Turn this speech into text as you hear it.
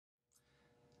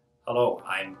Hello,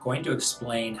 I'm going to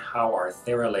explain how our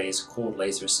Theralase cold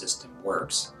laser system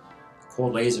works.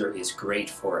 Cold laser is great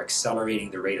for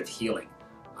accelerating the rate of healing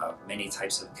of many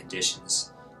types of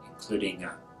conditions, including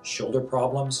shoulder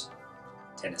problems,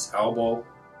 tennis elbow,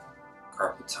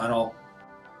 carpal tunnel,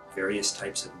 various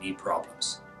types of knee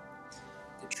problems.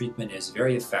 The treatment is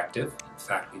very effective. In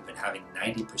fact, we've been having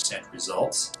 90%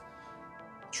 results.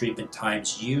 Treatment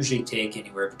times usually take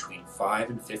anywhere between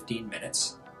 5 and 15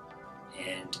 minutes.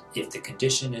 And if the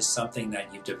condition is something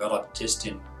that you've developed just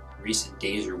in recent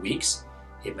days or weeks,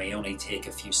 it may only take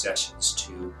a few sessions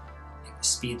to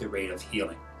speed the rate of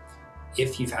healing.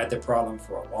 If you've had the problem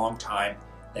for a long time,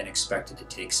 then expect it to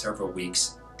take several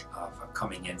weeks of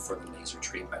coming in for the laser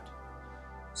treatment.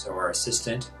 So our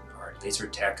assistant, our laser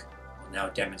tech, will now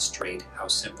demonstrate how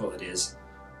simple it is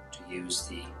to use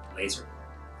the laser.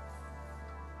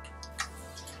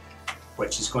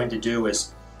 What she's going to do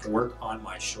is work on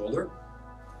my shoulder.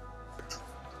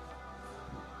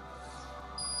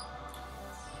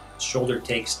 Shoulder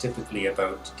takes typically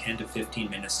about 10 to 15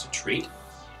 minutes to treat.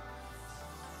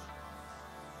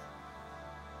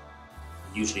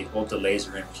 We usually hold the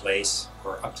laser in place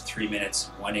for up to 3 minutes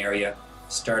in one area,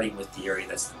 starting with the area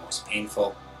that's the most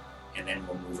painful, and then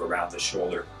we'll move around the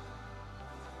shoulder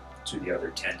to the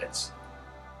other tendons.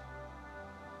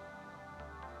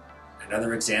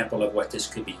 Another example of what this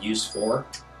could be used for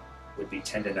would be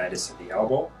tendonitis of the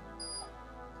elbow,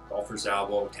 golfer's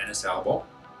elbow, tennis elbow.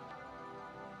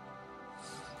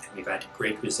 We've had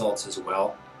great results as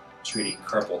well treating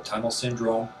carpal tunnel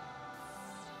syndrome.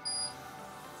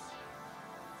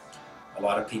 A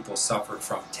lot of people suffer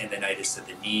from tendonitis of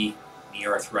the knee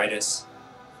arthritis,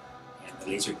 and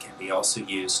the laser can be also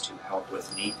used to help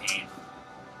with knee pain.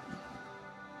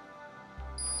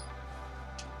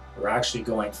 We're actually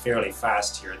going fairly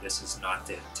fast here. This is not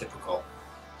the typical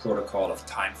protocol of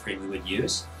time frame we would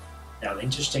use. Now, the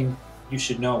interesting you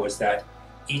should know is that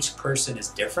each person is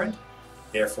different.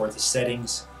 Therefore, the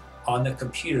settings on the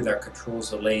computer that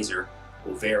controls the laser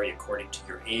will vary according to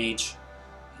your age,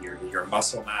 your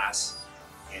muscle mass,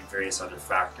 and various other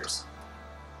factors.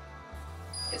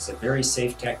 It's a very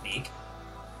safe technique.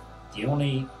 The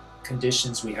only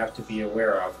conditions we have to be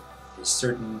aware of is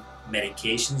certain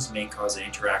medications may cause an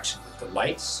interaction with the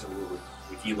light, so we'll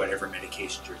review whatever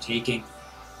medications you're taking.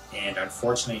 And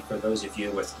unfortunately, for those of you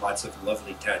with lots of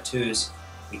lovely tattoos,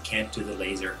 we can't do the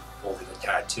laser over the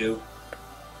tattoo.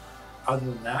 Other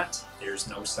than that, there's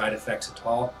no side effects at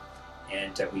all,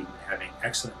 and we've been having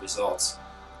excellent results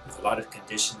with a lot of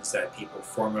conditions that people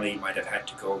formerly might have had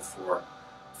to go for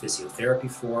physiotherapy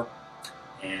for.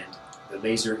 And the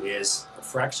laser is a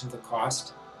fraction of the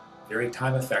cost, very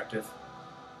time effective.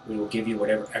 We will give you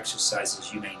whatever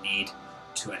exercises you may need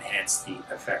to enhance the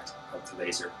effect of the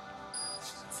laser.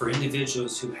 For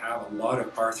individuals who have a lot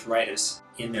of arthritis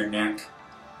in their neck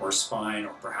or spine,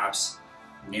 or perhaps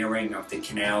narrowing of the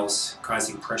canals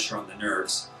causing pressure on the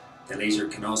nerves, the laser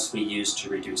can also be used to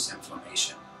reduce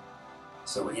inflammation.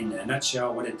 So in a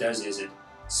nutshell, what it does is it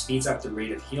speeds up the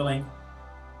rate of healing,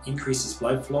 increases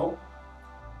blood flow,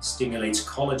 stimulates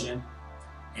collagen,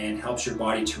 and helps your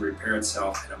body to repair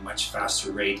itself at a much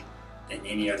faster rate than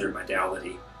any other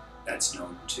modality that's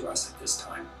known to us at this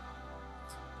time.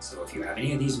 So if you have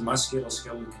any of these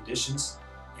musculoskeletal conditions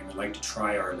and would like to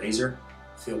try our laser,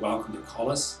 feel welcome to call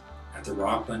us at the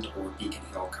Rockland or Beacon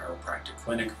Hill Chiropractic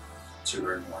Clinic to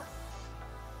learn more.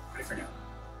 Bye for now.